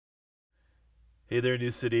Hey there,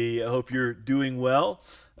 New City. I hope you're doing well.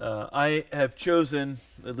 I have chosen,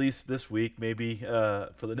 at least this week, maybe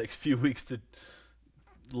for the next few weeks, to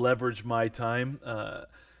leverage my time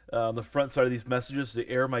on the front side of these messages to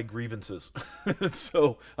air my grievances.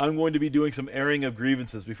 So I'm going to be doing some airing of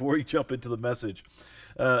grievances before we jump into the message.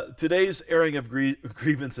 Today's airing of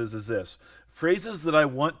grievances is this: phrases that I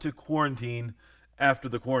want to quarantine after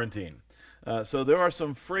the quarantine. So there are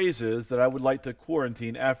some phrases that I would like to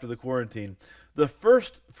quarantine after the quarantine. The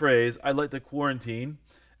first phrase I'd like to quarantine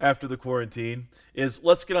after the quarantine is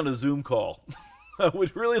 "let's get on a Zoom call." I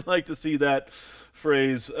would really like to see that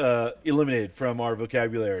phrase eliminated from our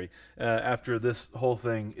vocabulary after this whole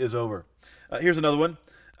thing is over. Here's another one.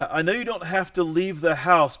 I know you don't have to leave the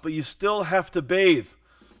house, but you still have to bathe.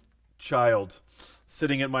 Child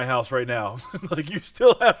sitting at my house right now. Like, you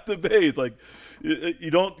still have to bathe. Like, you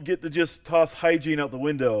don't get to just toss hygiene out the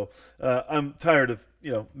window. I'm tired of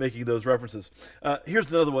making those references. Here's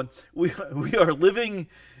another one. We are living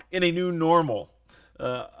in a new normal.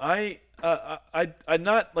 I'm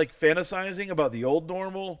not like fantasizing about the old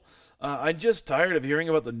normal. I'm just tired of hearing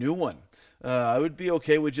about the new one. I would be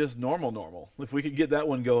okay with just normal. If we could get that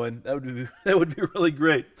one going, that would be really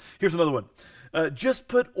great. Here's another one. Just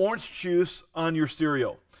put orange juice on your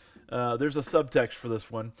cereal. There's a subtext for this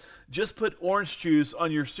one. Just put orange juice on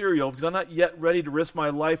your cereal because I'm not yet ready to risk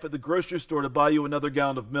my life at the grocery store to buy you another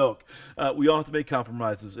gallon of milk. We all have to make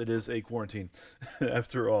compromises. It is a quarantine,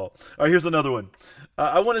 after all. All right, here's another one.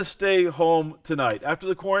 I want to stay home tonight. After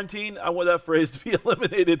the quarantine, I want that phrase to be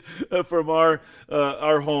eliminated from our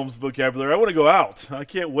home's vocabulary. I want to go out. I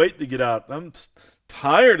can't wait to get out. I'm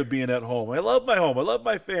tired of being at home. I love my home. I love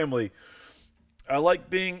my family. I like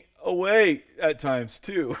being away at times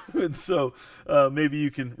too, and so maybe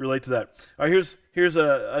you can relate to that. All right, here's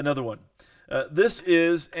another one. This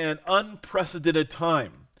is an unprecedented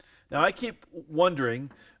time. Now, I keep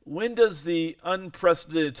wondering, when does the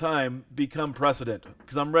unprecedented time become precedent?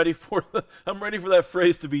 Because I'm ready for that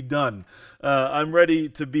phrase to be done. I'm ready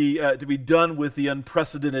to be done with the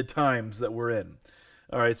unprecedented times that we're in.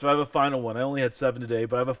 All right, so I have a final one. I only had 7 today,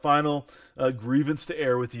 but I have a final grievance to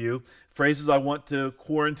air with you. Phrases I want to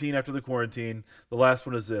quarantine after the quarantine. The last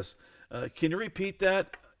one is this. Can you repeat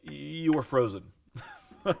that? You were frozen.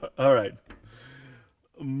 All right,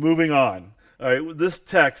 moving on. All right, this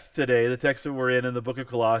text today, the text that we're in the book of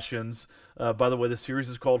Colossians, by the way, the series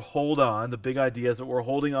is called Hold On. The big idea is that we're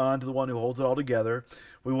holding on to the one who holds it all together.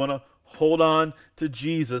 We want to hold on to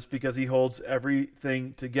Jesus because he holds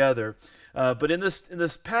everything together. But in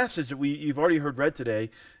this passage that you've already heard read today,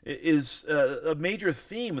 is a major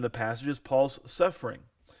theme in the passage is Paul's suffering.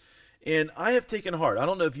 And I have taken heart. I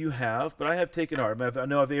don't know if you have, but I have taken heart. I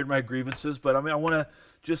know I've aired my grievances, but I want to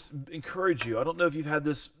just encourage you. I don't know if you've had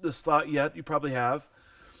this thought yet. You probably have.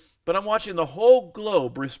 But I'm watching the whole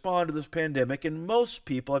globe respond to this pandemic, and most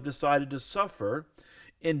people have decided to suffer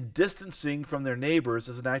in distancing from their neighbors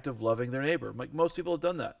as an act of loving their neighbor. Like, most people have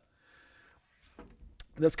done that.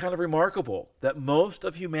 That's kind of remarkable that most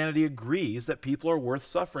of humanity agrees that people are worth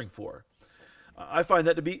suffering for. I find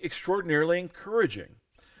that to be extraordinarily encouraging.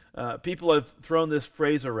 People have thrown this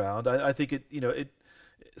phrase around. I think it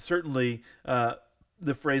certainly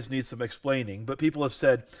the phrase needs some explaining, but people have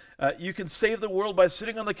said, you can save the world by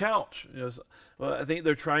sitting on the couch. Well, I think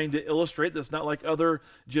they're trying to illustrate that's not like other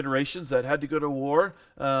generations that had to go to war.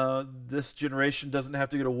 This generation doesn't have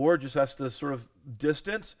to go to war, just has to sort of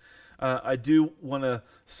distance. I do want to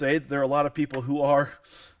say that there are a lot of people who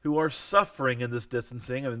are suffering in this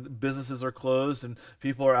distancing. I mean, businesses are closed and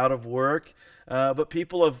people are out of work. But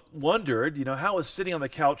people have wondered, how is sitting on the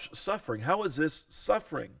couch suffering? How is this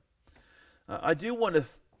suffering? I do want to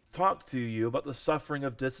talk to you about the suffering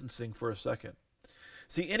of distancing for a second.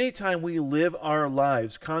 See, anytime we live our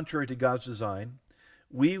lives contrary to God's design,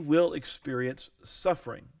 we will experience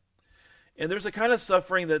suffering. And there's a kind of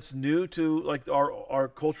suffering that's new to like our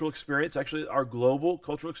cultural experience, actually our global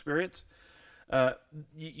cultural experience.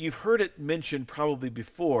 You've heard it mentioned probably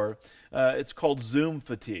before. It's called Zoom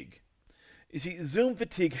fatigue. You see, Zoom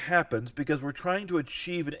fatigue happens because we're trying to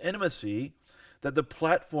achieve an intimacy that the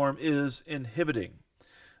platform is inhibiting.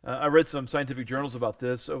 I read some scientific journals about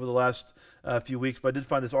this over the last few weeks, but I did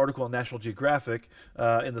find this article on National Geographic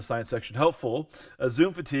in the science section helpful.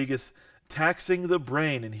 Zoom fatigue is taxing the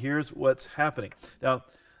brain, and here's what's happening. Now,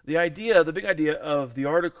 the big idea of the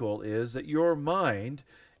article is that your mind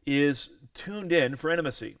is tuned in for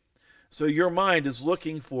intimacy. So your mind is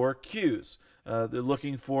looking for cues. They're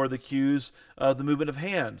looking for the cues of the movement of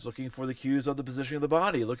hands, looking for the cues of the position of the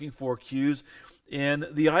body, looking for cues in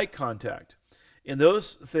the eye contact. And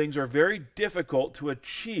those things are very difficult to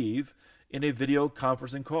achieve in a video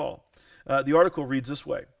conferencing call. The article reads this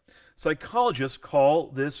way. Psychologists call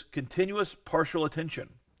this continuous partial attention,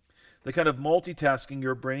 the kind of multitasking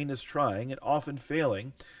your brain is trying and often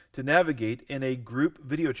failing to navigate in a group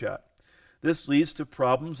video chat. This leads to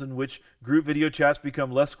problems in which group video chats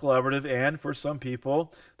become less collaborative, and for some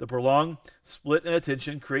people, the prolonged split in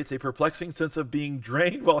attention creates a perplexing sense of being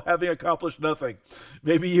drained while having accomplished nothing.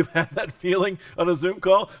 Maybe you've had that feeling on a Zoom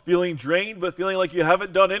call, feeling drained, but feeling like you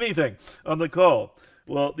haven't done anything on the call.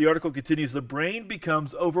 Well, the article continues, the brain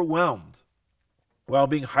becomes overwhelmed while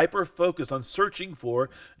being hyper-focused on searching for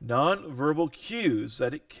nonverbal cues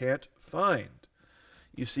that it can't find.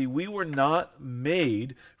 You see, we were not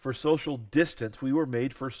made for social distance. We were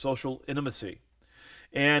made for social intimacy.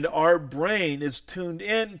 And our brain is tuned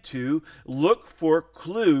in to look for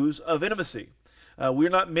clues of intimacy. We're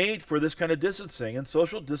not made for this kind of distancing, and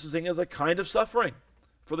social distancing is a kind of suffering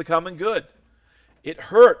for the common good. It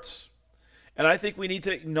hurts. And I think we need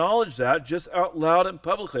to acknowledge that just out loud and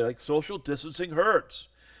publicly, like social distancing hurts.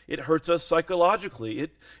 It hurts us psychologically.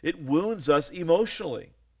 It wounds us emotionally.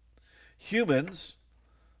 Humans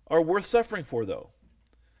are worth suffering for, though.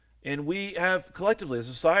 And we have collectively, as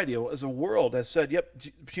a society, as a world, has said, yep,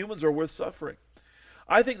 humans are worth suffering.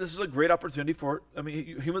 I think this is a great opportunity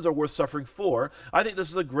humans are worth suffering for. I think this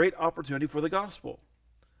is a great opportunity for the gospel.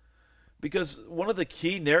 Because one of the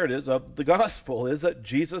key narratives of the gospel is that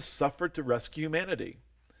Jesus suffered to rescue humanity.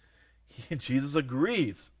 Jesus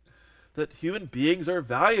agrees that human beings are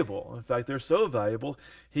valuable. In fact, they're so valuable,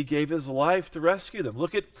 he gave his life to rescue them.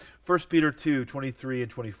 Look at 1 Peter 2, 23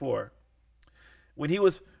 and 24. When he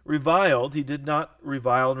was reviled, he did not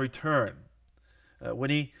revile in return.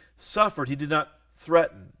 When he suffered, he did not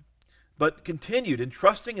threaten, but continued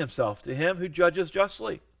entrusting himself to him who judges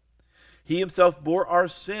justly. He himself bore our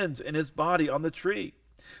sins in his body on the tree,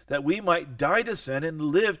 that we might die to sin and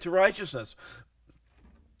live to righteousness.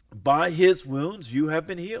 By his wounds you have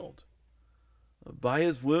been healed. By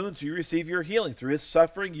his wounds you receive your healing. Through his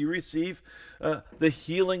suffering you receive the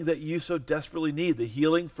healing that you so desperately need, the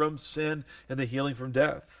healing from sin and the healing from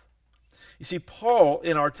death. You see, Paul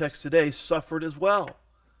in our text today suffered as well.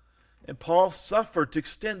 And Paul suffered to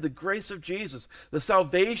extend the grace of Jesus, the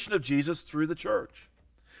salvation of Jesus through the church.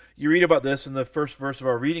 You read about this in the first verse of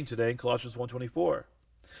our reading today in Colossians 1:24.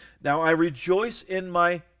 Now I rejoice in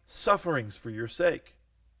my sufferings for your sake.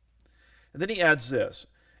 And then he adds this,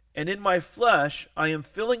 and in my flesh I am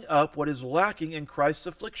filling up what is lacking in Christ's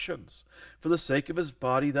afflictions for the sake of his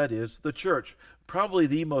body, that is, the church. Probably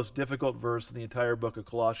the most difficult verse in the entire book of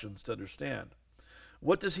Colossians to understand.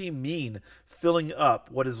 What does he mean, filling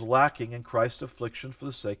up what is lacking in Christ's afflictions for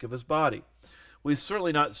the sake of his body? Well, he's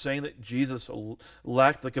certainly not saying that Jesus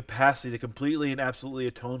lacked the capacity to completely and absolutely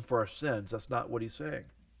atone for our sins. That's not what he's saying.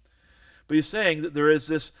 But he's saying that there is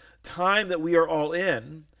this time that we are all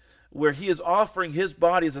in where he is offering his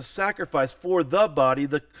body as a sacrifice for the body,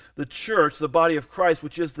 the church, the body of Christ,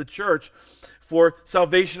 which is the church, for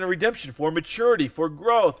salvation and redemption, for maturity, for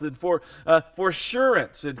growth, and for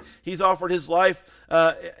assurance. And he's offered his life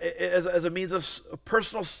as a means of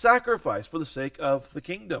personal sacrifice for the sake of the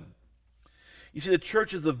kingdom. You see, the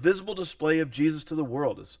church is the visible display of Jesus to the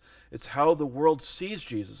world. It's how the world sees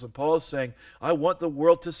Jesus. And Paul is saying, I want the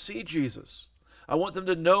world to see Jesus. I want them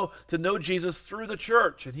to know Jesus through the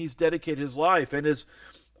church. And he's dedicated his life and has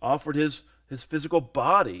offered his physical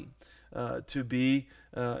body to be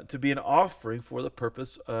an offering for the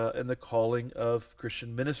purpose and the calling of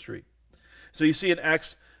Christian ministry. So you see in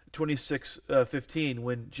Acts 26:15,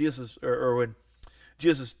 when Jesus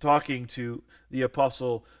is talking to the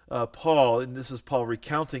apostle Paul, and this is Paul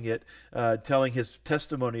recounting it, telling his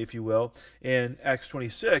testimony, if you will, in Acts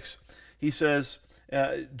 26, he says,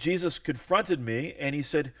 Jesus confronted me, and he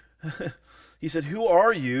said, who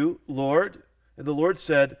are you, Lord? And the Lord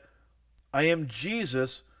said, I am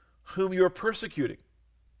Jesus, whom you are persecuting.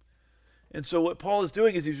 And so what Paul is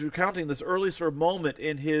doing is he's recounting this early sort of moment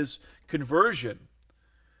in his conversion,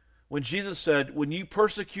 when Jesus said, when you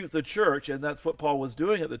persecute the church, and that's what Paul was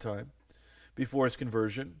doing at the time before his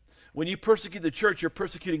conversion, when you persecute the church, you're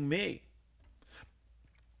persecuting me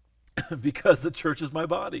because the church is my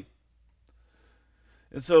body.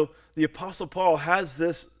 And so the Apostle Paul has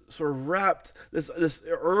this sort of wrapped, this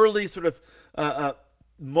early sort of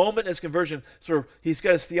moment in his conversion, he's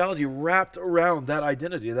got his theology wrapped around that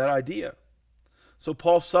identity, that idea. So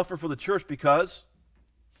Paul suffered for the church because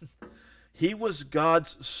he was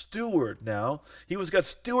God's steward now. He was God's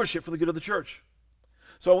stewardship for the good of the church.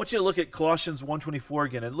 So I want you to look at Colossians 1:24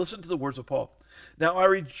 again and listen to the words of Paul. Now I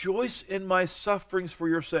rejoice in my sufferings for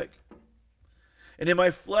your sake. And in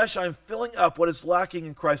my flesh I am filling up what is lacking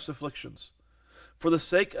in Christ's afflictions. For the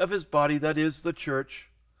sake of his body, that is the church,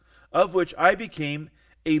 of which I became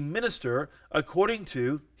a minister according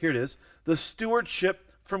to, here it is, the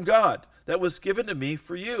stewardship from God that was given to me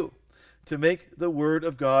for you, to make the word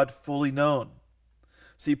of God fully known.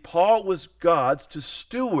 See, Paul was God's to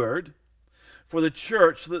steward for the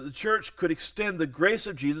church so that the church could extend the grace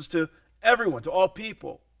of Jesus to everyone, to all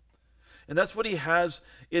people. And that's what he has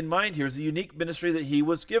in mind here, is the unique ministry that he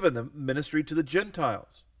was given, the ministry to the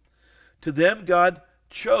Gentiles. To them, God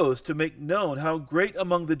chose to make known how great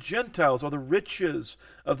among the Gentiles are the riches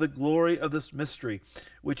of the glory of this mystery,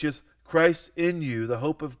 which is Christ in you, the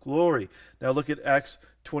hope of glory. Now look at Acts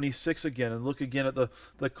 26 again, and look again at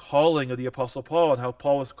the calling of the Apostle Paul and how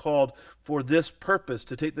Paul was called for this purpose,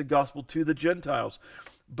 to take the gospel to the Gentiles.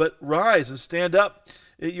 But rise and stand up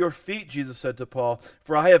at your feet, Jesus said to Paul,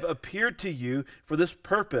 for I have appeared to you for this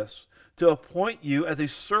purpose, to appoint you as a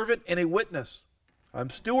servant and a witness. I'm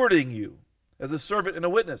stewarding you as a servant and a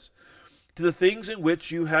witness to the things in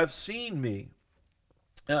which you have seen me.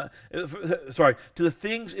 To the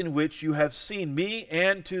things in which you have seen me,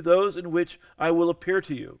 and to those in which I will appear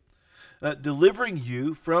to you, delivering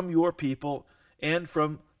you from your people and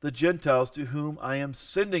from the Gentiles to whom I am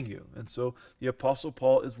sending you. And so the Apostle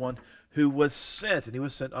Paul is one who was sent, and he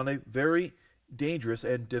was sent on a very dangerous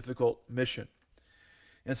and difficult mission.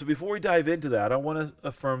 And so before we dive into that, I want to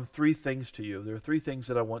affirm three things to you. There are three things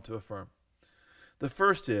that I want to affirm. The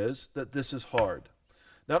first is that this is hard.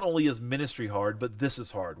 Not only is ministry hard, but this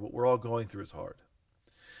is hard. What we're all going through is hard.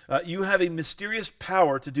 You have a mysterious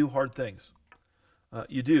power to do hard things.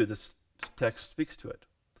 You do. This text speaks to it.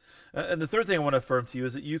 And the third thing I want to affirm to you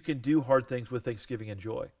is that you can do hard things with thanksgiving and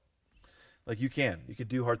joy. Like you can. You can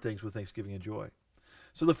do hard things with thanksgiving and joy.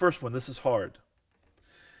 So the first one, this is hard.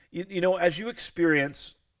 You know, as you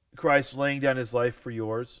experience Christ laying down his life for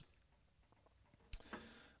yours,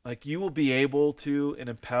 like you will be able to and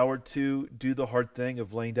empowered to do the hard thing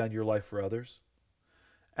of laying down your life for others.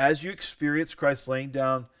 As you experience Christ laying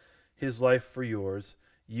down his life for yours,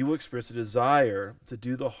 you will experience a desire to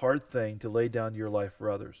do the hard thing to lay down your life for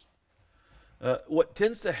others. What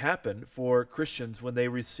tends to happen for Christians when they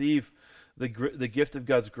receive the gift of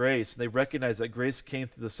God's grace, and they recognize that grace came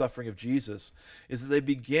through the suffering of Jesus, is that they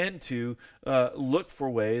begin to look for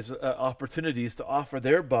ways, opportunities to offer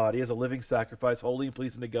their body as a living sacrifice, holy and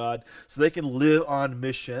pleasing to God, so they can live on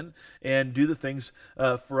mission and do the things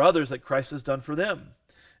for others that Christ has done for them.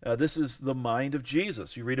 This is the mind of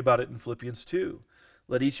Jesus. You read about it in Philippians 2.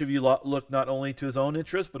 Let each of you look not only to his own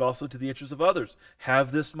interest, but also to the interest of others.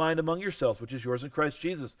 Have this mind among yourselves, which is yours in Christ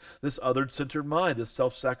Jesus. This other-centered mind, this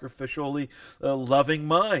self-sacrificially loving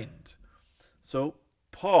mind. So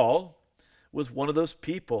Paul was one of those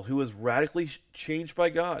people who was radically changed by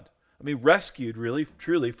God. I mean, rescued, really,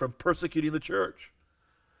 truly, from persecuting the church.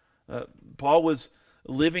 Paul was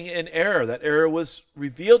living in error. That error was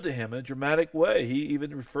revealed to him in a dramatic way. He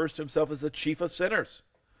even refers to himself as the chief of sinners.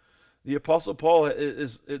 The Apostle Paul,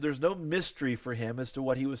 there's no mystery for him as to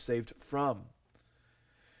what he was saved from.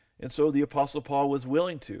 And so the Apostle Paul was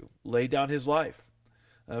willing to lay down his life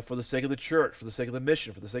for the sake of the church, for the sake of the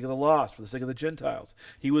mission, for the sake of the lost, for the sake of the Gentiles.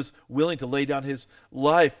 He was willing to lay down his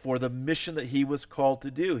life for the mission that he was called to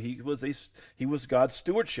do. He was God's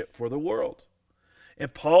stewardship for the world.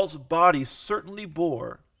 And Paul's body certainly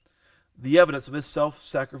bore the evidence of his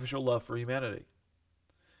self-sacrificial love for humanity.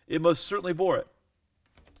 It most certainly bore it.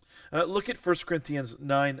 Look at 1 Corinthians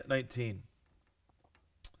 9:19.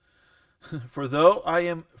 For though I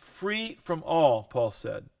am free from all, Paul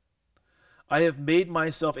said, I have made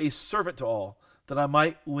myself a servant to all, that I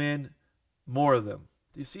might win more of them.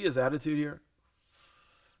 Do you see his attitude here?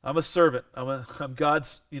 I'm a servant. I'm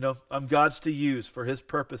God's, I'm God's to use for his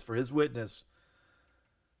purpose, for his witness.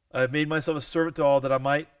 I have made myself a servant to all, that I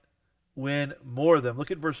might win more of them.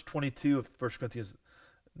 Look at verse 22 of 1 Corinthians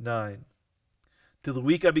 9. To the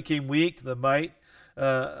weak I became weak, to the might,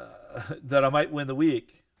 that I might win the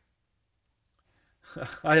weak.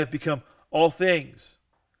 I have become all things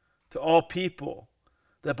to all people,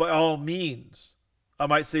 that by all means I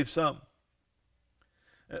might save some.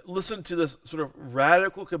 Listen to this sort of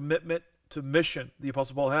radical commitment to mission the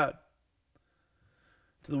Apostle Paul had.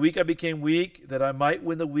 To the weak I became weak, that I might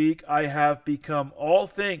win the weak. I have become all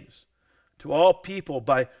things to all people,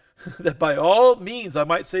 that by all means I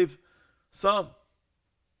might save some.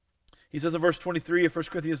 He says in verse 23 of 1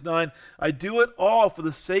 Corinthians 9, I do it all for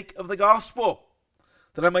the sake of the gospel,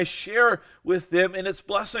 that I may share with them in its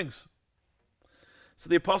blessings. So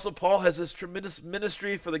the Apostle Paul has this tremendous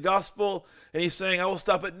ministry for the gospel, and he's saying, I will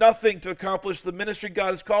stop at nothing to accomplish the ministry God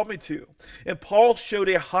has called me to. And Paul showed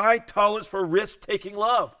a high tolerance for risk-taking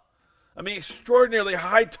love. I mean, extraordinarily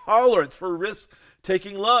high tolerance for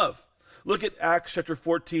risk-taking love. Look at Acts chapter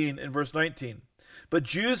 14 and verse 19. But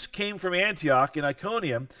Jews came from Antioch and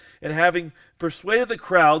Iconium, and having persuaded the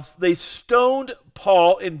crowds, they stoned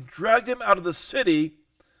Paul and dragged him out of the city,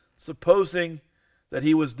 supposing that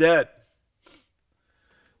he was dead.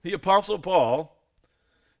 The Apostle Paul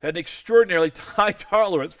had an extraordinarily high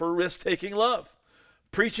tolerance for risk-taking love,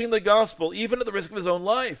 preaching the gospel, even at the risk of his own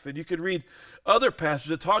life. And you could read other passages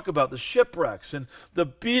that talk about the shipwrecks and the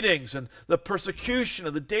beatings and the persecution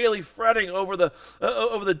and the daily fretting over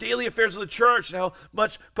the daily affairs of the church, and how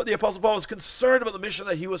much the Apostle Paul was concerned about the mission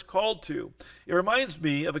that he was called to. It reminds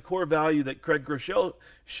me of a core value that Craig Groeschel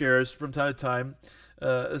shares from time to time.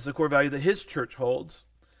 It's a core value that his church holds.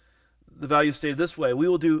 The value stated this way: we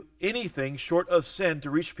will do anything short of sin to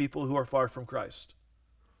reach people who are far from Christ.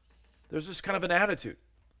 There's this kind of an attitude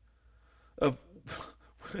of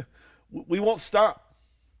we won't stop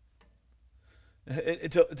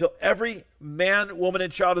until every man, woman,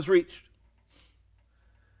 and child is reached.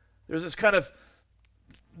 There's this kind of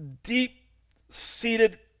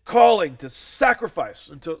deep-seated calling to sacrifice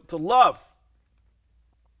and to love.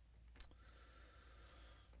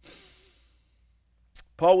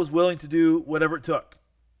 Paul was willing to do whatever it took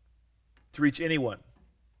to reach anyone.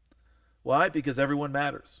 Why? Because everyone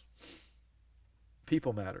matters.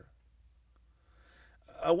 People matter.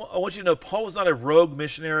 I want you to know Paul was not a rogue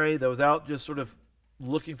missionary that was out just sort of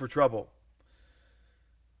looking for trouble.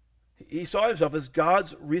 He saw himself as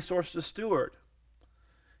God's resource to steward.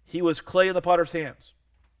 He was clay in the potter's hands.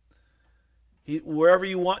 Wherever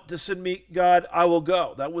you want to send me, God, I will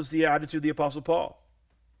go. That was the attitude of the Apostle Paul.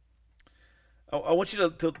 I want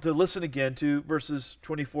you to listen again to verses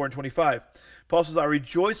 24 and 25. Paul says, I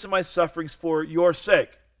rejoice in my sufferings for your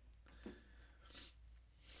sake.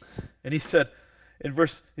 And he says in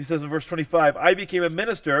verse 25, I became a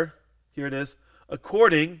minister, here it is,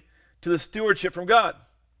 according to the stewardship from God.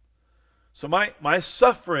 So my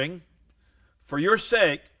suffering for your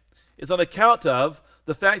sake is on account of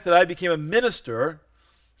the fact that I became a minister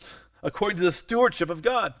according to the stewardship of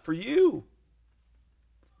God for you.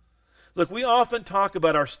 Look, we often talk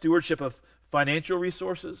about our stewardship of financial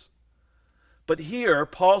resources, but here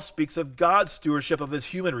Paul speaks of God's stewardship of his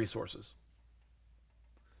human resources.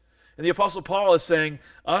 And the Apostle Paul is saying,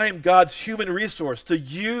 I am God's human resource to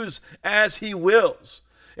use as he wills,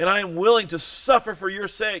 and I am willing to suffer for your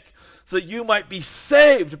sake so that you might be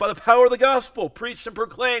saved by the power of the gospel, preached and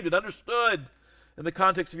proclaimed and understood in the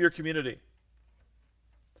context of your community.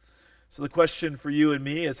 So the question for you and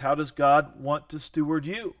me is, how does God want to steward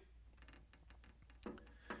you?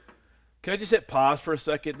 Can I just hit pause for a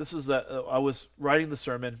second? This is I was writing the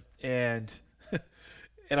sermon, and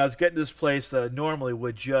and I was getting to this place that I normally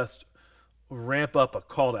would just ramp up a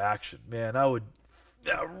call to action. Man, a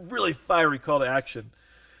really fiery call to action.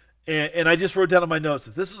 And I just wrote down in my notes,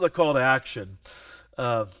 if this is a call to action,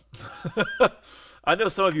 I know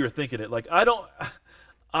some of you are thinking it. Like, I don't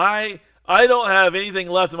have anything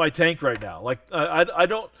left in my tank right now. Like, I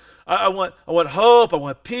want hope. I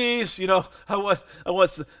want peace. You know, I want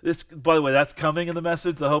this. By the way, that's coming in the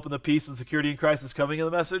message. The hope and the peace and security in Christ is coming in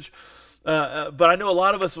the message. But I know a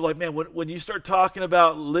lot of us are like, man, when you start talking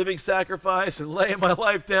about living sacrifice and laying my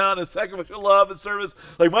life down and sacrificial love and service,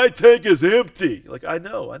 like my tank is empty. Like I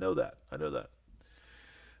know that.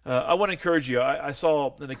 I want to encourage you. I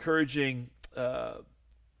saw an encouraging,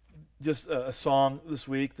 just a song this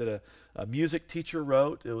week that a music teacher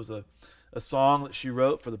wrote. It was a song that she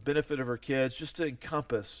wrote for the benefit of her kids, just to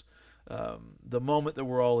encompass the moment that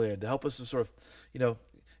we're all in, to help us to sort of,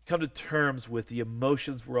 come to terms with the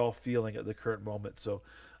emotions we're all feeling at the current moment. So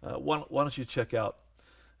why don't you check out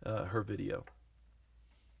her video.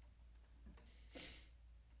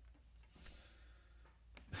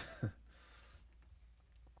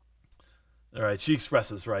 All right, she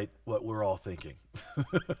expresses, right, what we're all thinking.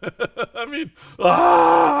 I mean, what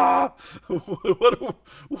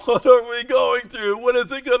are we going through? When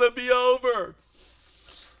is it going to be over?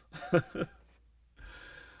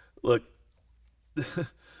 Look,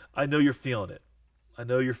 I know you're feeling it.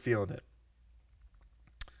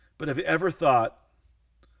 But have you ever thought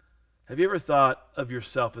of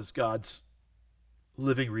yourself as God's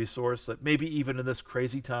living resource, that maybe even in this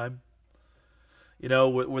crazy time,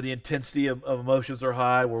 where the intensity of emotions are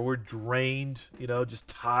high, where we're drained, just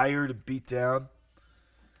tired and beat down,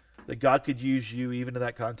 that God could use you even in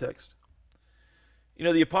that context?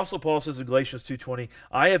 The Apostle Paul says in Galatians 2:20,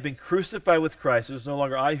 I have been crucified with Christ. It is no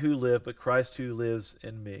longer I who live, but Christ who lives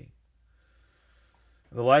in me.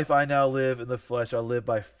 And the life I now live in the flesh, I live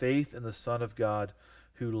by faith in the Son of God,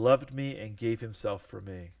 who loved me and gave himself for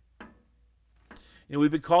me. We've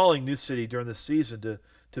been calling New City during this season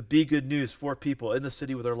to be good news for people in the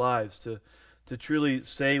city with our lives, to truly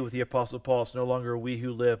say with the Apostle Paul, it's no longer we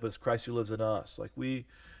who live, but it's Christ who lives in us. Like we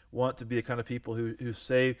want to be the kind of people who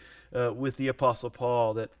say with the Apostle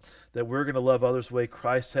Paul that we're going to love others the way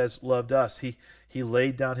Christ has loved us. He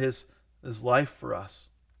laid down his life for us.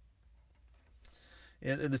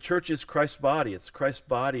 And the church is Christ's body. It's Christ's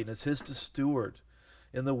body, and it's his to steward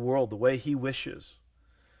in the world the way he wishes.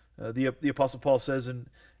 The Apostle Paul says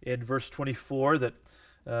in verse 24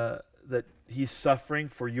 that he's suffering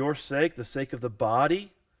for your sake, the sake of the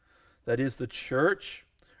body, that is the church.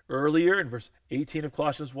 Earlier in verse 18 of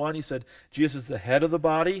Colossians 1, he said Jesus is the head of the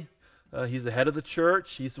body. He's the head of the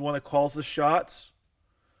church. He's the one that calls the shots.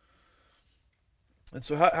 And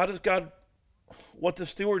so how does God want to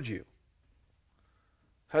steward you?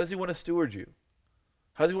 How does he want to steward you?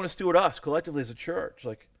 How does he want to steward us collectively as a church?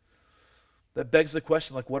 Like, that begs the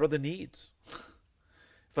question, like, what are the needs?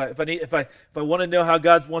 If I want to know how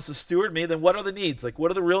God wants to steward me, then what are the needs? Like,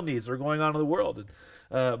 what are the real needs that are going on in the world?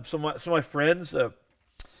 And some of my friends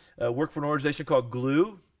work for an organization called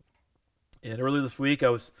Glue. And earlier this week, I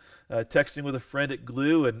was texting with a friend at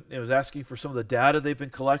Glue, and it was asking for some of the data they've been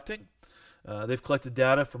collecting. They've collected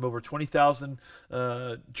data from over 20,000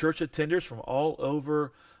 church attenders from all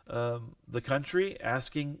over the country,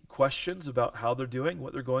 asking questions about how they're doing,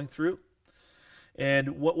 what they're going through.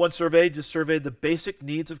 And one survey just surveyed the basic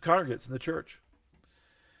needs of congregants in the church.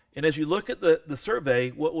 And as you look at the survey,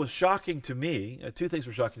 what was shocking to me, two things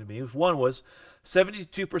were shocking to me. One was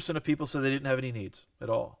 72% of people said they didn't have any needs at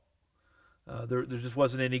all. There just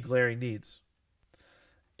wasn't any glaring needs.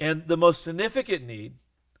 And the most significant need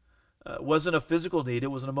wasn't a physical need,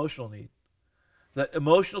 it was an emotional need. That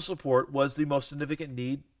emotional support was the most significant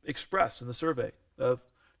need expressed in the survey of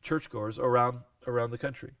churchgoers around the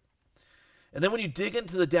country. And then when you dig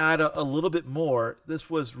into the data a little bit more, this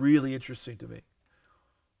was really interesting to me.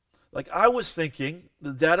 Like, I was thinking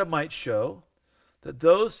the data might show that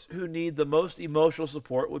those who need the most emotional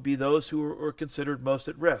support would be those who are considered most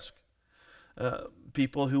at risk.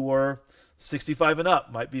 People who are 65 and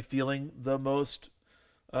up might be feeling the most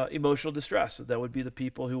emotional distress. That would be the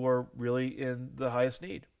people who are really in the highest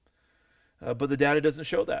need. But the data doesn't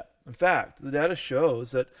show that. In fact, the data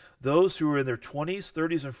shows that those who are in their 20s,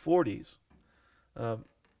 30s, and 40s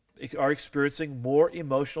are experiencing more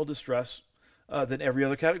emotional distress than every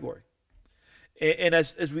other category. And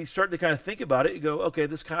as we start to kind of think about it, you go, okay,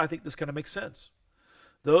 I think this kind of makes sense.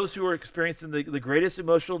 Those who are experiencing the greatest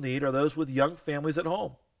emotional need are those with young families at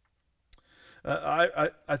home.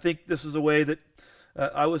 I think this is a way that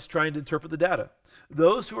I was trying to interpret the data.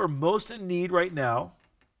 Those who are most in need right now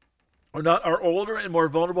are not our older and more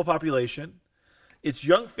vulnerable population. It's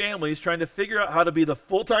young families trying to figure out how to be the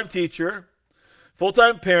full-time teacher,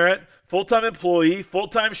 full-time parent, full-time employee,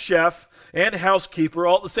 full-time chef, and housekeeper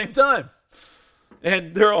all at the same time.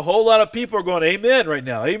 And there are a whole lot of people who are going, amen, right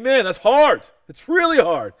now. Amen. That's hard. It's really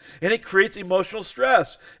hard. And it creates emotional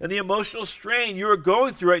stress. And the emotional strain you are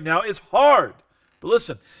going through right now is hard. But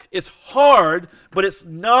listen, it's hard, but it's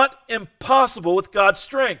not impossible with God's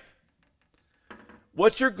strength.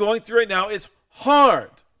 What you're going through right now is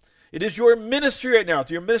hard. It is your ministry right now.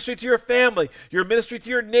 It's your ministry to your family, your ministry to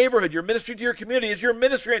your neighborhood, your ministry to your community. It's your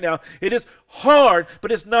ministry right now. It is hard,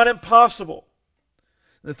 but it's not impossible.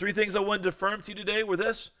 The three things I wanted to affirm to you today were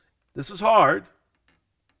this. This is hard.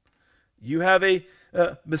 You have a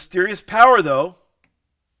mysterious power, though,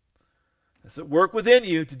 that's at work within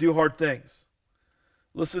you to do hard things.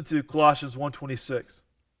 Listen to Colossians 1:26.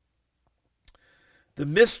 The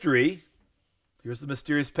mystery, here's the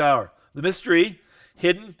mysterious power. The mystery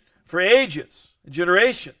hidden for ages and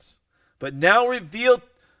generations, but now revealed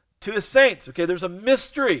to his saints. Okay, there's a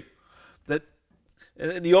mystery that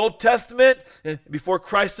in the Old Testament, before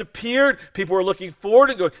Christ appeared, people were looking forward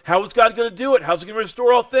and going, how is God going to do it? How's he going to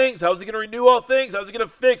restore all things? How is he going to renew all things? How is he going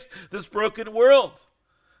to fix this broken world?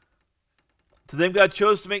 To them God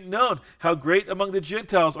chose to make known how great among the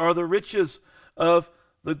Gentiles are the riches of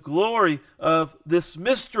the glory of this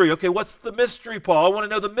mystery. Okay, what's the mystery, Paul? I want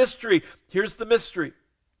to know the mystery. Here's the mystery.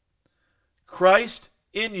 Christ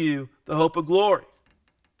in you, the hope of glory.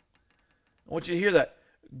 I want you to hear that.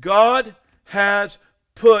 God has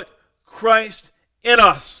put Christ in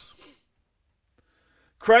us.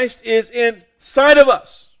 Christ is inside of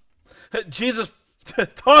us. Jesus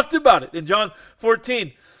talked about it in John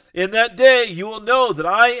 14. In that day you will know that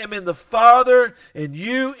I am in the Father, and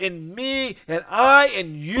you in me, and I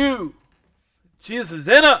in you. Jesus is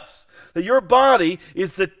in us. That your body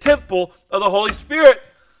is the temple of the Holy Spirit.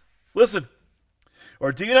 Listen.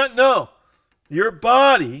 Or do you not know your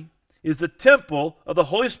body is the temple of the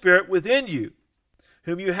Holy Spirit within you,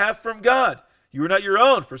 whom you have from God? You are not your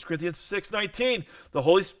own. 1 Corinthians 6:19. The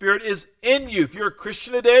Holy Spirit is in you. If you're a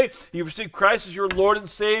Christian today, you've received Christ as your Lord and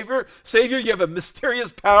Savior, you have a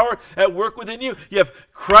mysterious power at work within you. You have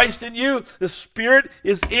Christ in you. The Spirit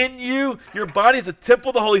is in you. Your body is a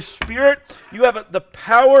temple of the Holy Spirit. You have the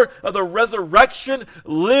power of the resurrection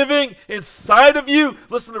living inside of you.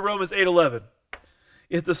 Listen to Romans 8:11.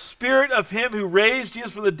 If the Spirit of Him who raised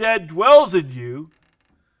Jesus from the dead dwells in you,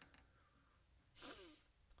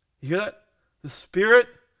 you hear that? The Spirit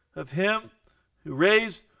of Him who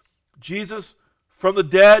raised Jesus from the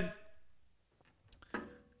dead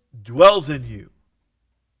dwells in you.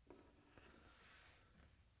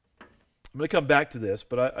 I'm going to come back to this,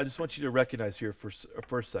 but I just want you to recognize here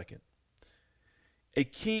for a second. A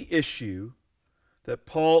key issue that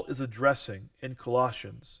Paul is addressing in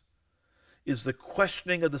Colossians is the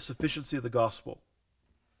questioning of the sufficiency of the gospel.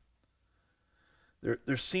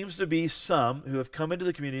 There seems to be some who have come into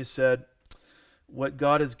the community and said, what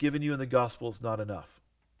God has given you in the gospel is not enough.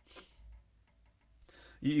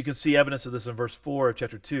 You can see evidence of this in verse 4 of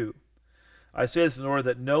chapter 2. I say this in order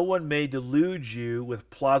that no one may delude you with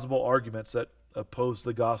plausible arguments that oppose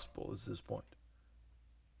the gospel, is his point.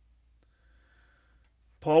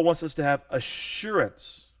 Paul wants us to have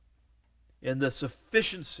assurance in the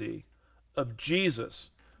sufficiency of Jesus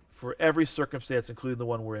for every circumstance, including the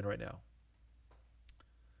one we're in right now.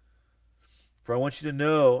 For I want you to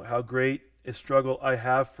know how great a struggle I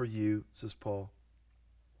have for you, says Paul.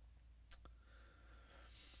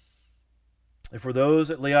 And for those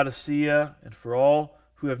at Laodicea, and for all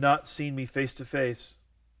who have not seen me face to face,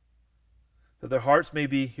 that their hearts may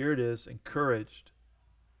be, here it is, encouraged,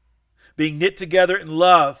 being knit together in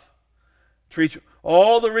love, to reach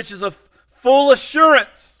all the riches of full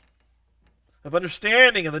assurance of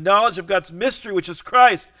understanding and the knowledge of God's mystery, which is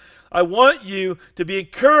Christ. I want you to be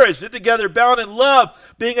encouraged, knit together, bound in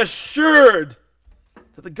love, being assured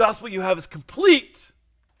that the gospel you have is complete.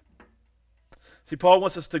 See, Paul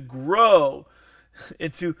wants us to grow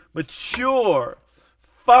into mature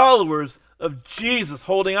followers of Jesus,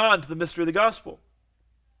 holding on to the mystery of the gospel.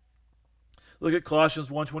 Look at Colossians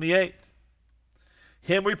 1:28.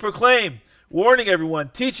 Him we proclaim, warning everyone,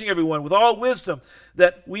 teaching everyone with all wisdom,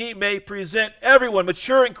 that we may present everyone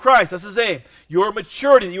mature in Christ. That's his aim. Your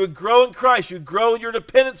maturity, that you would grow in Christ. You grow in your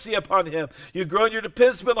dependency upon Him. You grow in your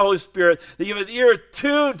dependency upon the Holy Spirit. That you have an ear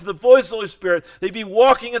attuned to the voice of the Holy Spirit. That you be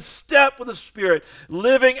walking in step with the Spirit,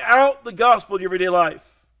 living out the gospel in your everyday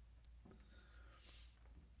life.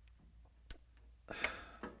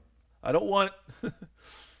 I don't want...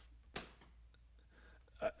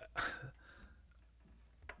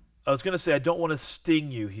 I was going to say I don't want to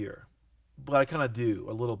sting you here, but I kind of do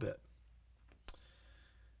a little bit.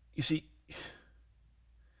 You see,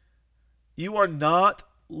 you are not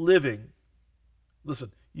living,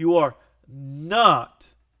 listen, you are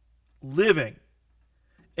not living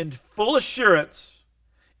in full assurance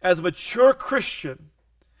as a mature Christian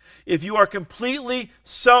if you are completely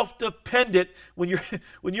self-dependent when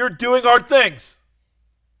you're doing hard things.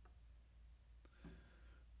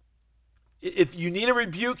 If you need a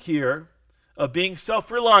rebuke here of being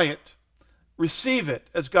self-reliant, receive it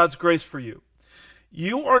as God's grace for you.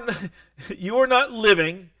 You are not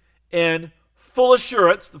living in full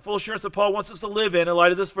assurance, the full assurance that Paul wants us to live in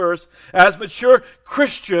light of this verse, as mature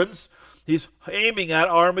Christians. He's aiming at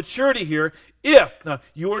our maturity here. Now,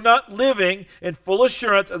 you are not living in full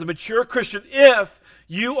assurance as a mature Christian if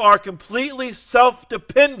you are completely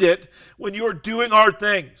self-dependent when you are doing hard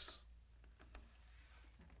things.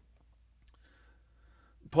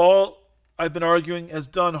 Paul, I've been arguing, has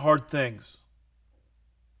done hard things.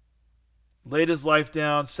 Laid his life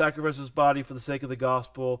down, sacrificed his body for the sake of the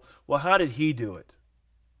gospel. Well, how did he do it?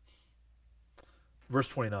 Verse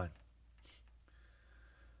 29.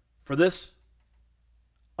 For this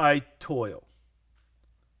I toil,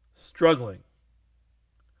 struggling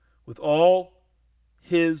with all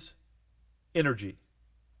his energy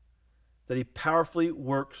that he powerfully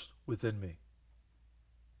works within me.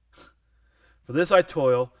 For this I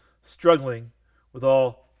toil, struggling with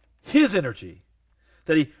all his energy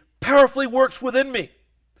that he powerfully works within me.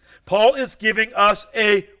 Paul is giving us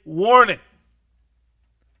a warning.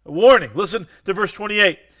 A warning. Listen to verse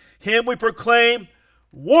 28. Him we proclaim,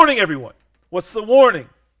 warning everyone. What's the warning?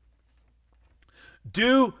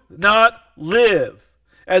 Do not live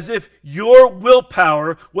as if your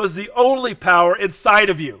willpower was the only power inside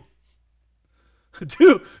of you.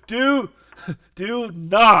 Do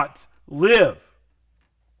not live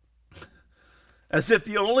as if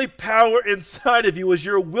the only power inside of you was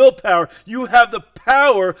your willpower. You have the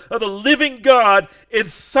power of the living God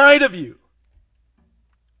inside of you.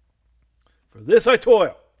 For this I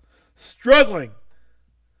toil, struggling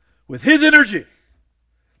with his energy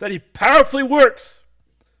that he powerfully works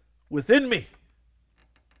within me.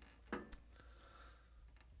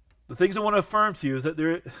 The things I want to affirm to you is that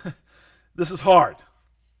this is hard.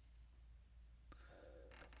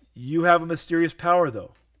 You have a mysterious power,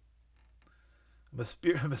 though.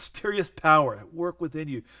 A mysterious power at work within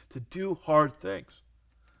you to do hard things.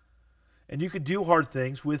 And you can do hard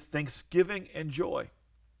things with thanksgiving and joy.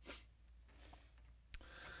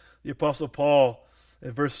 The Apostle Paul,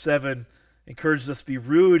 in verse 7, encourages us to be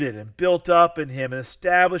rooted and built up in him and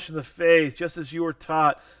established in the faith, just as you were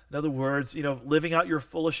taught. In other words, living out your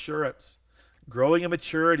full assurance, growing in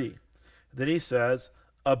maturity. Then he says,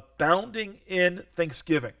 abounding in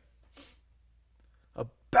thanksgiving.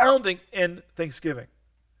 Abounding in thanksgiving.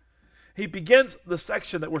 He begins the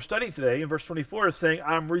section that we're studying today in verse 24 of saying,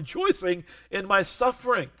 I'm rejoicing in my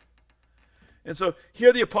suffering. And so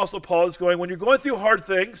here the Apostle Paul is going, when you're going through hard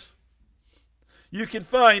things, you can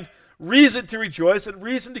find reason to rejoice and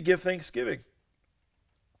reason to give thanksgiving.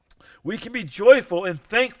 We can be joyful and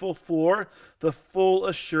thankful for the full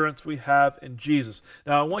assurance we have in Jesus.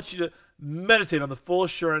 Now, I want you to meditate on the full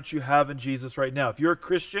assurance you have in Jesus right now. If you're a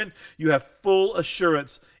Christian, you have full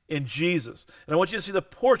assurance in Jesus. And I want you to see the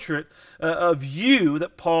portrait of you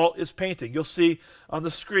that Paul is painting. You'll see on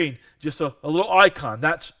the screen just a little icon.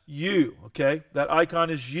 That's you, okay? That icon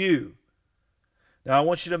is you. Now, I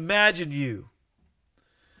want you to imagine you.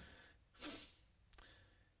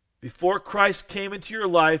 Before Christ came into your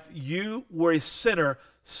life, you were a sinner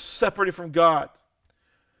separated from God.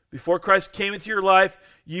 Before Christ came into your life,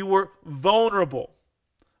 you were vulnerable.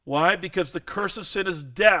 Why? Because the curse of sin is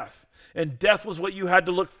death, and death was what you had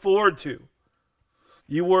to look forward to.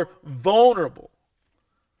 You were vulnerable.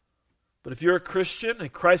 But if you're a Christian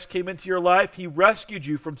and Christ came into your life, he rescued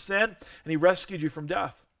you from sin, and he rescued you from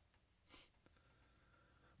death.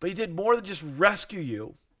 But he did more than just rescue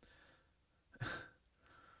you.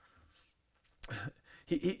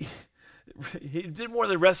 He did more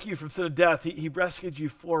than rescue you from sin and death. He rescued you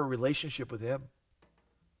for a relationship with him.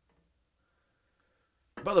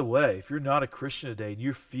 By the way, if you're not a Christian today and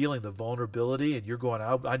you're feeling the vulnerability and you're going,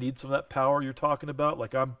 I need some of that power you're talking about,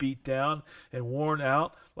 like I'm beat down and worn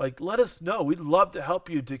out, like let us know. We'd love to help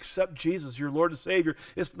you to accept Jesus, your Lord and Savior.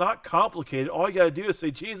 It's not complicated. All you got to do is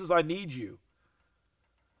say, Jesus, I need you.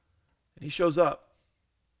 And he shows up.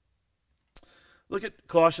 Look at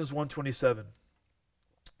Colossians 1:27.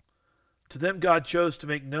 To them God chose to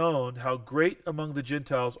make known how great among the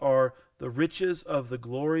Gentiles are the riches of the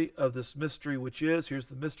glory of this mystery, which is, here's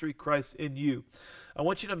the mystery, Christ in you. I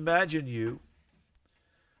want you to imagine you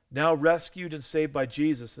now rescued and saved by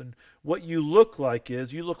Jesus, and what you look like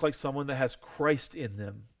is, you look like someone that has Christ in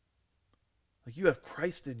them. Like you have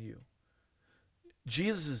Christ in you.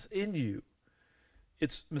 Jesus is in you.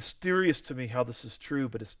 It's mysterious to me how this is true,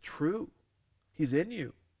 but it's true. He's in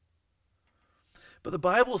you. But the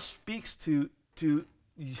Bible speaks to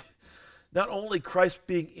not only Christ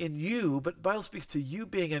being in you, but the Bible speaks to you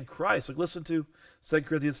being in Christ. Like listen to 2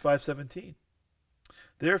 Corinthians 5:17.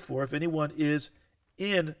 Therefore, if anyone is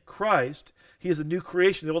in Christ, he is a new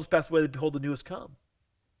creation. The old has passed away, behold, the new has come.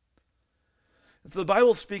 And so the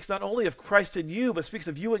Bible speaks not only of Christ in you, but speaks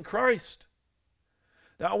of you in Christ.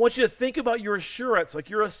 Now, I want you to think about your assurance, like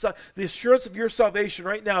the assurance of your salvation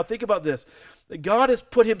right now. Think about this. That God has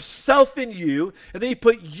put himself in you, and then he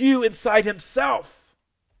put you inside himself.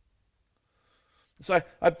 So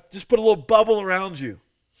I just put a little bubble around you.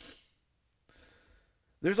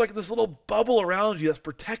 There's like this little bubble around you that's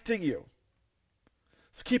protecting you.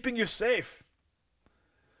 It's keeping you safe.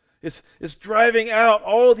 It's driving out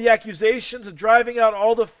all the accusations and driving out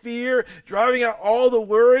all the fear, driving out all the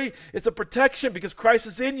worry. It's a protection because Christ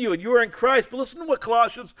is in you and you are in Christ. But listen to what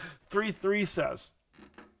Colossians 3:3 says.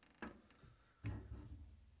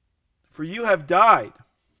 For you have died,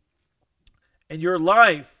 and your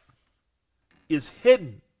life is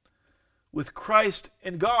hidden with Christ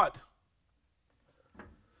in God.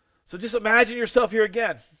 So just imagine yourself here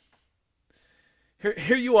again.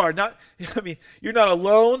 Here you are. You're not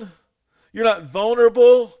alone. You're not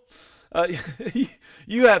vulnerable.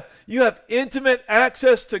 You have intimate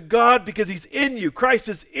access to God because he's in you. Christ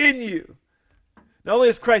is in you. Not only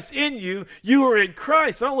is Christ in you, you are in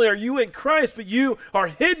Christ. Not only are you in Christ, but you are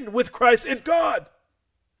hidden with Christ in God.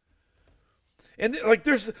 And like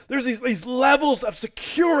there's these levels of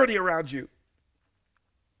security around you.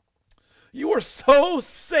 You are so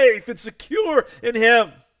safe and secure in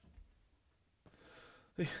him.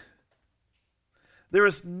 There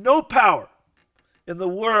is no power in the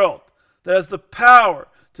world that has the power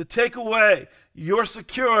to take away your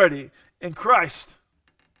security in Christ.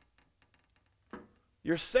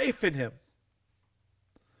 You're safe in him.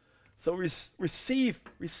 So receive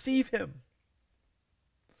him.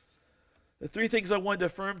 The three things I wanted to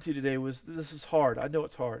affirm to you today was this is hard. I know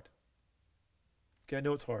it's hard. Okay, I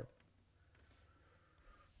know it's hard.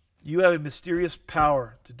 You have a mysterious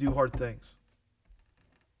power to do hard things.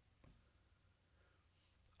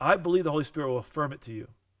 I believe the Holy Spirit will affirm it to you.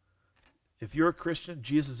 If you're a Christian,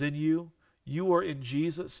 Jesus is in you, you are in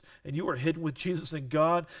Jesus, and you are hidden with Jesus in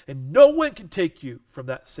God, and no one can take you from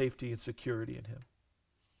that safety and security in him.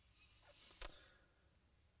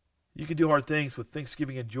 You can do hard things with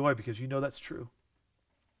thanksgiving and joy because you know that's true.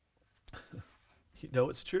 You know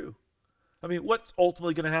it's true. I mean, what's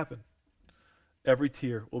ultimately going to happen? Every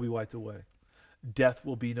tear will be wiped away. Death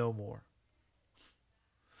will be no more.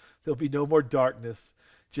 There'll be no more darkness,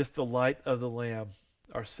 just the light of the Lamb,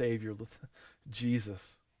 our Savior,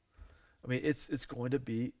 Jesus. I mean, it's going to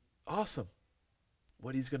be awesome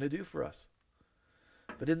what he's going to do for us.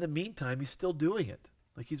 But in the meantime, he's still doing it.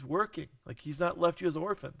 Like he's working. Like he's not left you as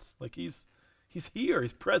orphans. Like he's here.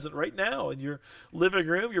 He's present right now in your living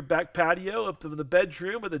room, your back patio, up to the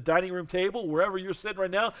bedroom, at the dining room table, wherever you're sitting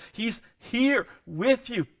right now. He's here with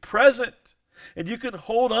you, present. And you can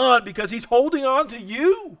hold on because he's holding on to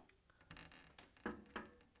you.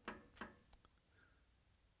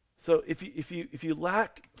 So if you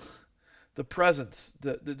lack the presence,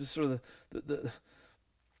 if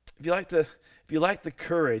you lack the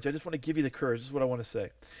courage, I just want to give you the courage. This is what I want to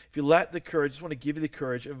say. If you lack the courage, I just want to give you the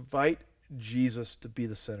courage. Invite Jesus to be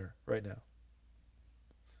the center right now.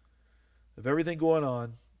 Of everything going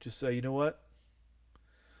on, just say, you know what?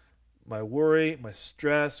 My worry, my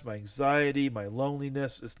stress, my anxiety, my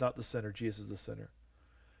loneliness, it's not the center. Jesus is the center.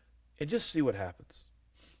 And just see what happens.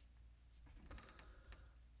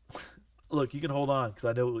 Look, you can hold on because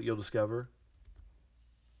I know what you'll discover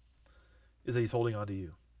is that he's holding on to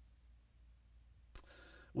you.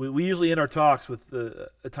 We usually end our talks with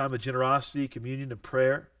a time of generosity, communion, and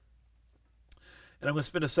prayer. And I'm going to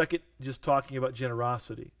spend a second just talking about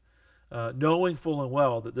generosity, knowing full and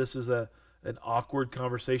well that this is an awkward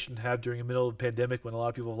conversation to have during the middle of a pandemic when a lot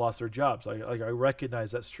of people have lost their jobs. I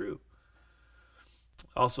recognize that's true.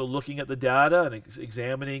 Also looking at the data and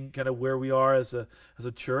examining kind of where we are as a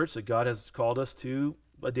church, that God has called us to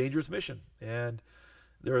a dangerous mission. And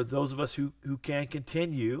there are those of us who can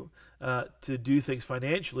continue to do things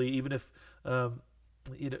financially, even if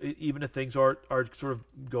things are sort of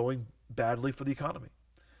going badly for the economy.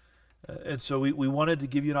 And so we wanted to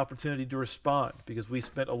give you an opportunity to respond because we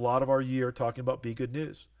spent a lot of our year talking about Be Good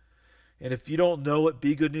News. And if you don't know what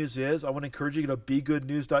Be Good News is, I want to encourage you to go to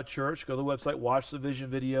begoodnews.church, go to the website, watch the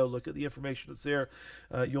vision video, look at the information that's there.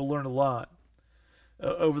 You'll learn a lot.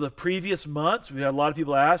 Over the previous months, we had a lot of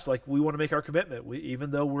people ask, like, we want to make our commitment.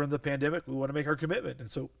 Even though we're in the pandemic, we want to make our commitment. And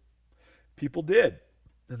so people did,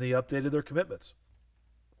 and they updated their commitments.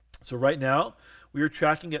 So right now, we are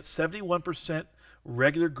tracking at 71%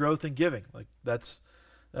 regular growth in giving. Like that's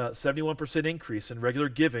 71% increase in regular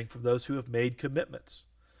giving from those who have made commitments.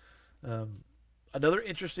 Another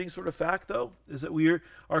interesting sort of fact, though, is that we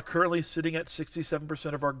are currently sitting at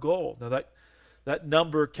 67% of our goal. Now, that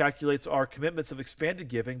number calculates our commitments of expanded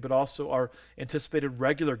giving, but also our anticipated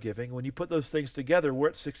regular giving. When you put those things together, we're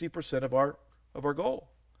at 60% of our goal.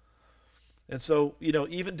 And so,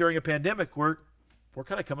 even during a pandemic, we're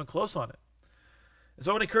kind of coming close on it. And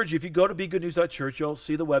so I want to encourage you, if you go to begoodnews.church, you'll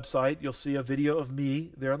see the website. You'll see a video of me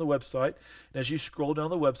there on the website. And as you scroll down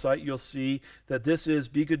the website, you'll see that this is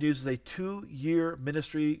Be Good News is a 2-year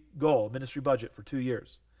ministry goal, ministry budget for 2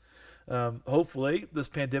 years. Hopefully, this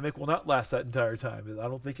pandemic will not last that entire time. I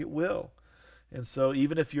don't think it will. And so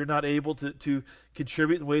even if you're not able to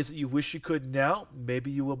contribute in ways that you wish you could now, maybe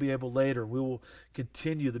you will be able later. We will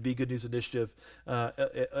continue the Be Good News initiative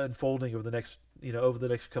unfolding over the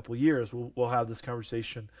next couple of years. We'll have this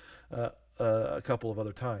conversation a couple of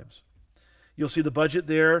other times. You'll see the budget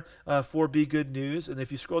there for Be Good News. And if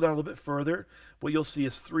you scroll down a little bit further, what you'll see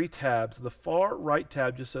is 3 tabs. The far right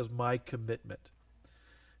tab just says My Commitment.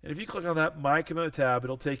 And if you click on that My Commitment tab,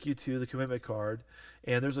 it'll take you to the commitment card.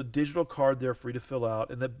 And there's a digital card there for you to fill out.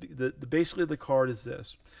 And basically the card is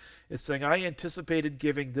this. It's saying, I anticipated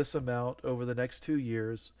giving this amount over the next 2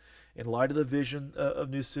 years in light of the vision of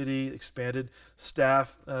New City, expanded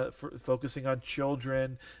staff focusing on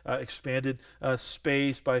children, expanded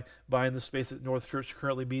space by buying the space that North Church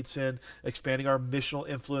currently meets in, expanding our missional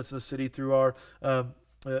influence in the city through our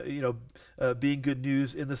being good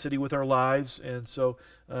news in the city with our lives. And so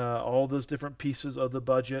all those different pieces of the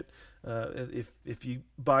budget, if you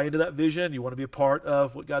buy into that vision, you want to be a part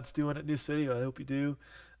of what God's doing at New City, I hope you do,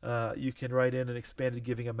 you can write in an expanded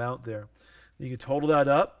giving amount there. You can total that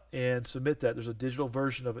up and submit that. There's a digital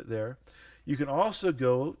version of it there. You can also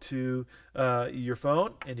go to your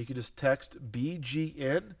phone and you can just text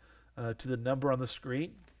BGN to the number on the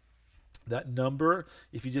screen. That number,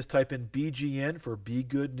 if you just type in BGN for Be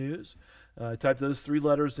Good News, type those 3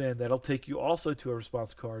 letters in, that'll take you also to a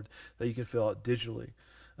response card that you can fill out digitally.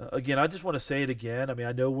 Again, I just want to say it again. I mean,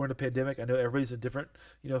 I know we're in a pandemic. I know everybody's in a different,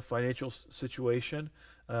 financial situation.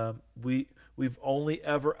 We've only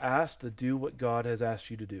ever asked to do what God has asked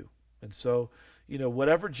you to do. And so,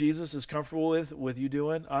 whatever Jesus is comfortable with you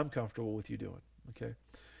doing, I'm comfortable with you doing. Okay.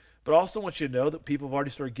 But I also want you to know that people have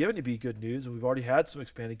already started giving to Be Good News, and we've already had some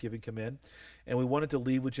expanded giving come in, and we wanted to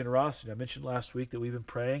lead with generosity. I mentioned last week that we've been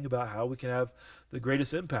praying about how we can have the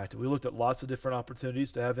greatest impact. We looked at lots of different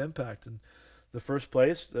opportunities to have impact, and the first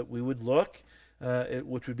place that we would look,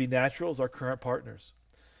 which would be natural, is our current partners.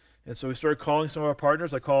 And so we started calling some of our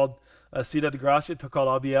partners. I called Ciudad de Gracia, called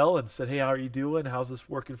Abiel, and said, hey, how are you doing? How's this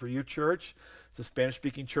working for your church? It's a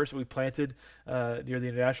Spanish-speaking church that we planted near the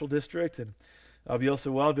International District, and Abiel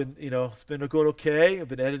said, well, it's been going okay. I've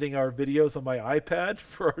been editing our videos on my iPad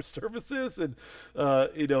for our services. And,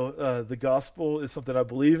 the gospel is something I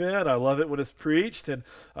believe in. I love it when it's preached, and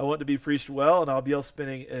I want it to be preached well. And Abiel's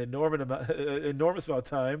spending an enormous amount of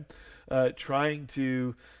time trying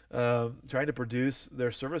to produce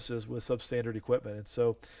their services with substandard equipment. And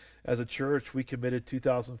so as a church, we committed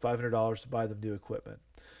 $2,500 to buy them new equipment.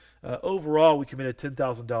 Overall, we committed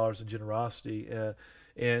 $10,000 in generosity.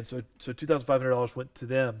 And so $2,500 went to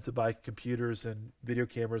them to buy computers and video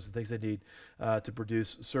cameras and things they need to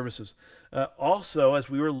produce services. Also, as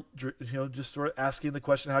we were just sort of asking the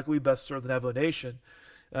question, how can we best serve the Navajo Nation?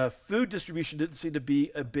 Food distribution didn't seem to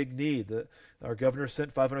be a big need. Our governor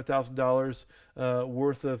sent $500,000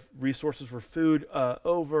 worth of resources for food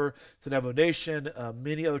over to Navajo Nation.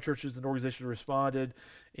 Many other churches and organizations responded,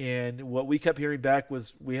 and what we kept hearing back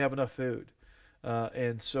was, we have enough food.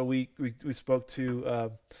 And so we spoke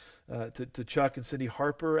to Chuck and Cindy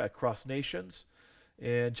Harper at Cross Nations,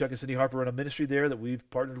 and Chuck and Cindy Harper run a ministry there that we've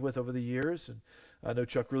partnered with over the years, and I know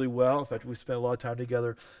Chuck really well. In fact, we spent a lot of time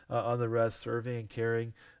together on the res, serving and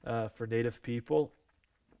caring for Native people.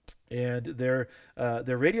 And their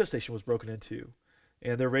radio station was broken into.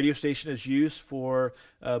 And their radio station is used for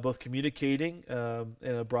both communicating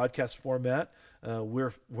in a broadcast format,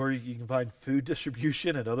 where you can find food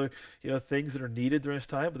distribution and other things that are needed during this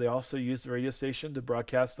time. But they also use the radio station to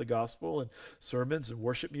broadcast the gospel and sermons and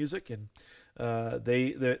worship music. And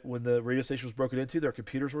when the radio station was broken into, their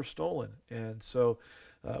computers were stolen. And so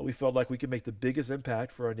we felt like we could make the biggest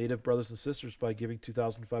impact for our Native brothers and sisters by giving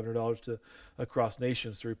 $2,500 to Across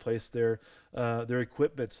Nations to replace their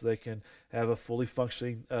equipment so they can have a fully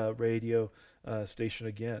functioning radio station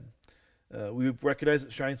again. We recognize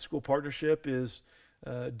that Shine School Partnership is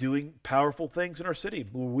doing powerful things in our city.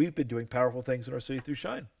 We've been doing powerful things in our city through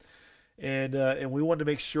Shine. And we wanted to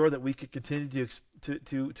make sure that we could continue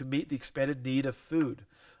to meet the expanded need of food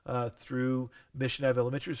through Mission Ave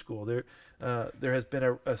Elementary School. There has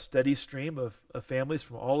been a steady stream of families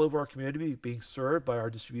from all over our community being served by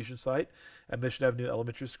our distribution site at Mission Avenue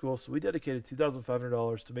Elementary School. So we dedicated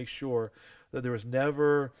 $2,500 to make sure that there was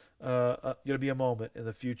never going to be a moment in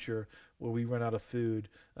the future where we run out of food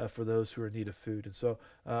for those who are in need of food. And so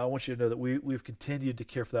I want you to know that we've continued to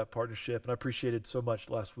care for that partnership, and I appreciated so much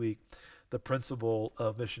last week the principal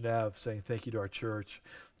of Mission Ave saying thank you to our church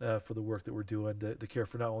for the work that we're doing to care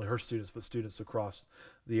for not only her students, but students across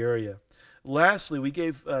the area. Lastly, we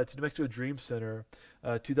gave to New Mexico Dream Center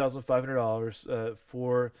 $2,500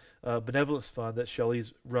 for a benevolence fund that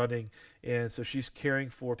Shelly's running. And so she's caring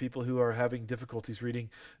for people who are having difficulties reading.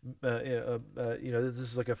 This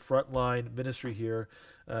is like a frontline ministry here.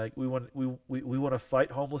 We want to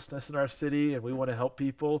fight homelessness in our city, and we want to help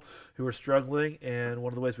people who are struggling. And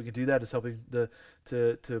one of the ways we can do that is helping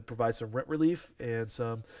to provide some rent relief and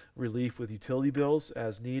some relief with utility bills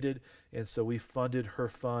as needed. And so we funded her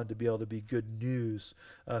fund to be able to be good news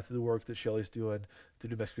through the work that Shelly's doing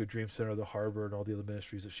through New Mexico Dream Center, the Harbor, and all the other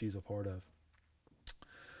ministries that she's a part of.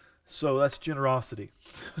 So that's generosity.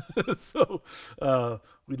 So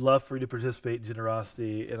we'd love for you to participate in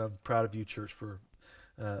generosity, and I'm proud of you, church, for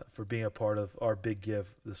being a part of our big give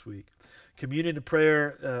this week. Communion and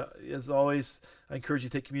prayer, as always, I encourage you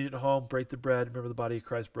to take communion at home, break the bread, remember the body of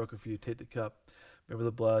Christ broken for you, take the cup, remember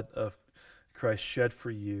the blood of Christ shed for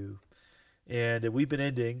you. And we've been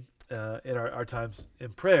ending in our times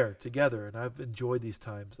in prayer together, and I've enjoyed these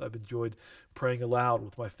times. I've enjoyed praying aloud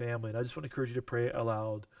with my family, and I just want to encourage you to pray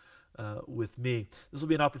aloud with me. This will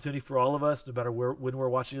be an opportunity for all of us, no matter when we're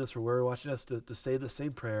watching this or where we're watching this, to say the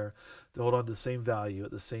same prayer, to hold on to the same value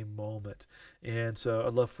at the same moment. And so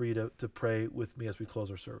I'd love for you to pray with me as we close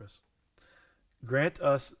our service. Grant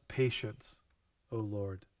us patience, O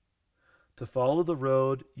Lord, to follow the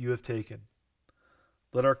road you have taken.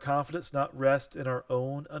 Let our confidence not rest in our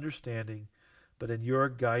own understanding, but in your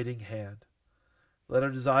guiding hand. Let our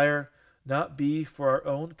desire not be for our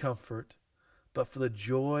own comfort, but for the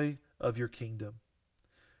joy of your kingdom.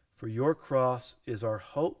 For your cross is our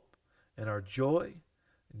hope and our joy,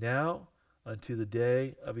 now unto the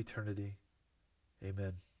day of eternity.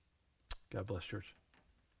 Amen. God bless, church.